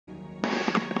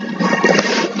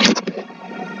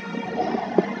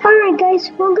guys,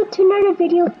 welcome to another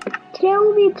video. Today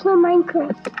we'll be playing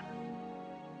Minecraft.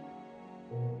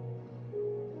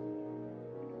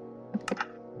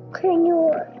 Creating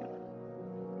your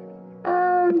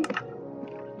world.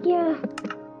 Yeah.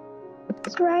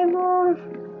 Survival.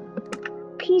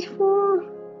 Peaceful.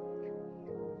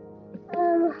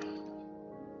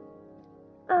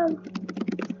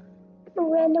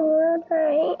 Around the world,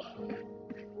 alright.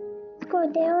 Let's go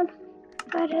down.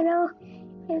 I don't know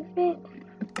if it.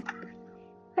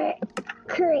 Alright,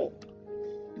 create.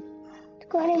 Let's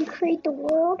go ahead and create the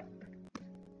world.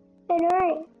 And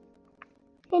alright,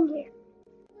 in here.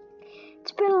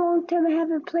 It's been a long time I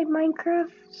haven't played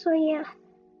Minecraft, so yeah.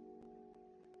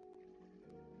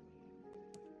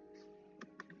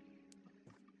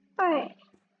 Alright.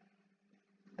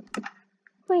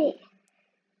 Wait.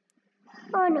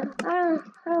 Oh no, I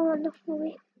don't want the full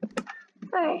way.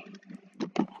 Alright.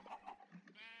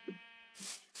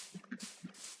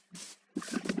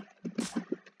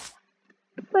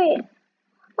 Wait.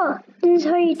 Oh, this is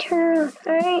how you turn around,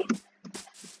 alright?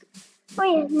 Oh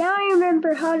yeah, now I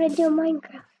remember how to do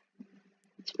Minecraft.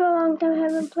 It's been a long time I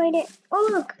haven't played it. Oh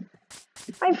look!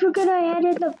 I forgot I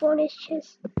added the bonus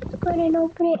chest. Let's go ahead and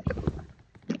open it.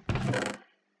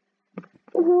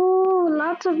 Ooh,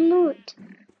 lots of loot.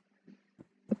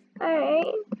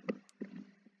 Alright.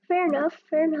 Fair enough,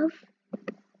 fair enough.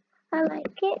 I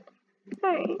like it.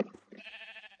 Alright.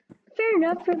 Fair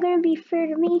enough, you're gonna be fair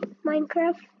to me,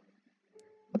 Minecraft.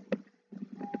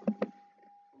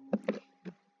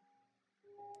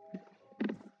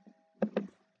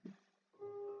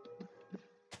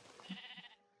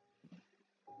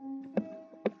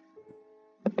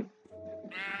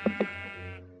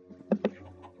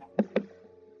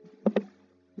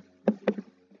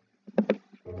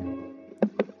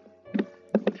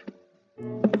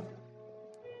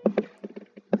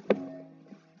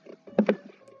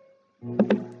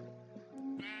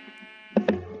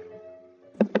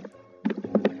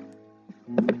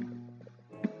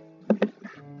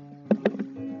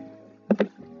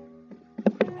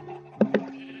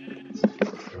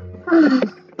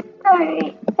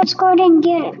 Alright, let's go ahead and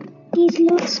get these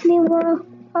loots. Meanwhile,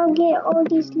 I'll get all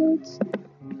these loots.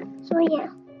 So yeah.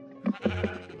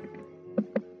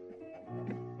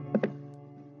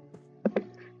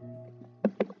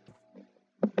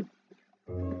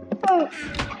 Alright,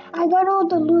 I got all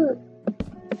the loot.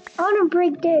 I wanna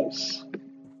break this.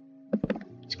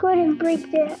 Let's go ahead and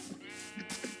break that.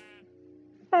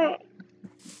 Alright.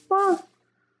 Well,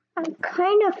 I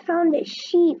kinda found a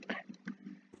sheep.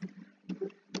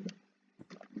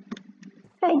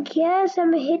 I guess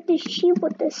I'm gonna hit the sheep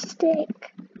with a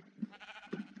stick.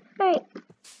 Alright,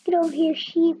 get over here,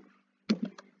 sheep.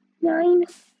 9.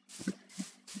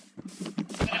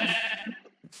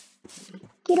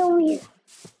 Get over here.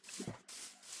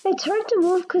 It's hard to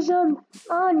move because I'm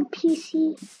on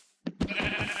PC.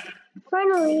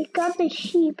 Finally, got the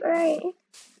sheep. Alright.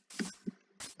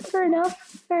 Fair enough,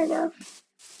 fair enough.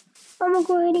 I'm gonna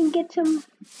go ahead and get some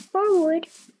more wood.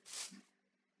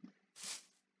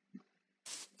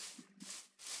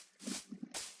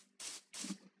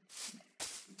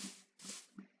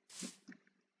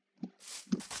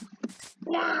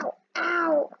 Ow!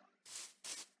 Ow!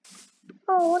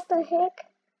 Oh, what the heck?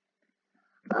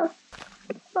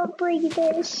 I'll break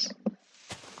this.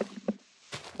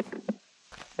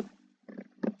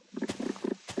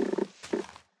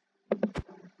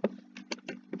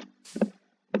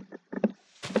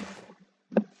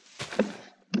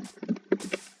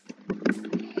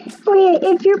 Oh yeah,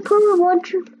 if you're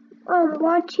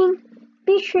watching,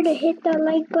 be sure to hit that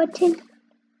like button.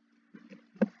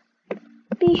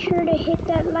 Be sure to hit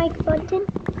that like button.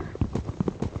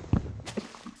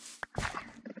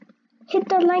 Hit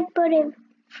the like button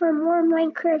for more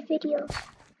Minecraft videos.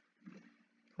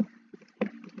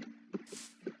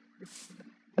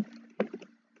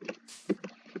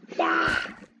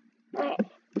 Ah. Alright.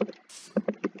 Let's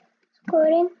go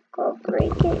ahead and go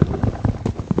break it.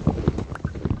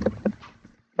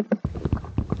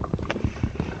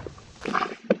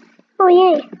 Oh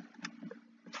yeah.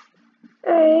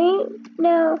 Alright,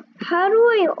 now how do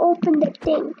I open the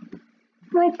thing?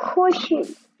 My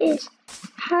question is,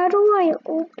 how do I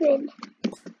open?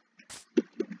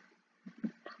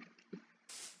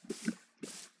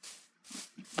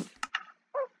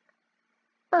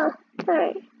 Oh,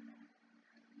 alright.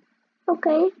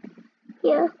 Okay.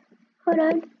 Yeah. Hold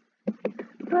on.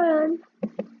 Hold on.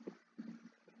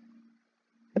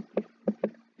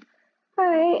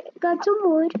 Alright, got some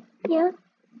wood. Yeah.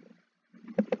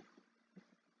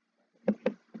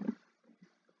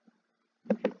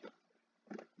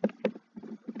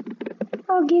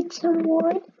 I'll get some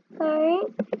wood.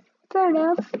 Alright. Fair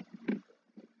enough.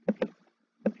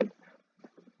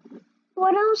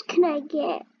 What else can I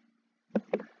get?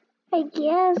 I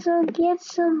guess I'll get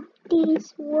some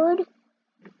these wood.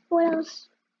 What else?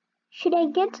 Should I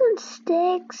get some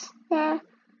sticks? Nah.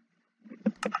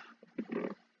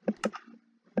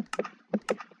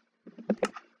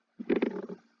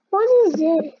 What is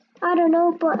this? I don't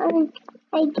know, but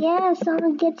I guess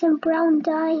I'll get some brown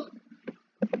dye.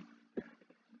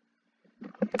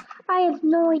 I have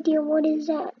no idea what is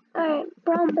that. Alright,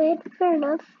 brown bed, fair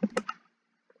enough.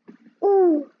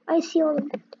 Ooh, I see all of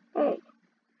it. Alright.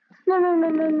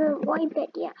 No, white bed,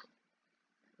 yeah.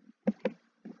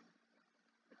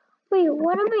 Wait,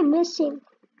 what am I missing?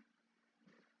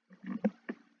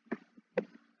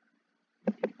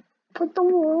 Put the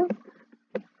wool.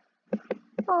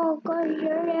 Oh gosh,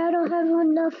 I don't have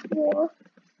enough wool.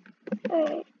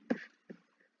 Alright.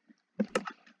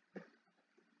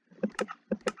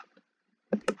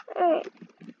 Alright.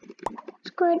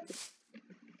 It's good.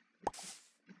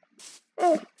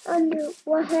 Under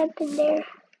what happened there.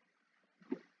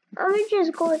 I'm gonna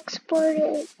just go explore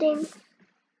the thing.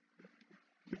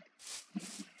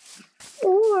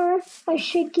 Or I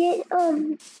should get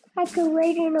I could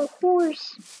ride in a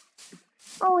horse.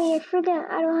 Oh wait, I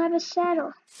forgot, I don't have a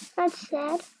saddle. That's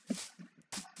sad.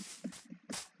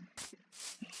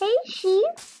 Hey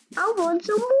sheep, I want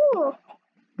some wool.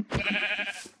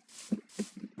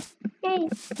 Hey,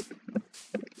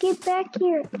 get back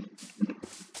here.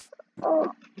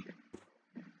 Oh.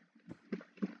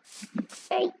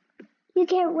 Hey, you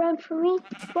can't run from me.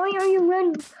 Why are you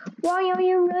running? Why are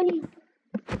you running?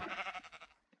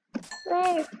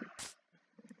 There.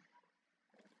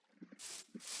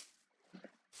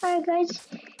 Alright guys,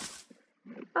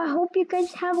 I hope you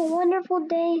guys have a wonderful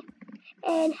day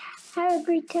and have a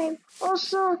great time.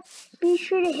 Also, be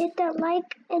sure to hit that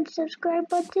like and subscribe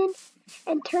button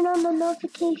and turn on the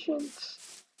notifications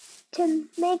to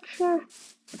make sure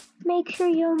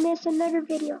you don't miss another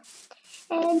video.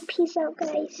 And peace out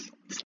guys.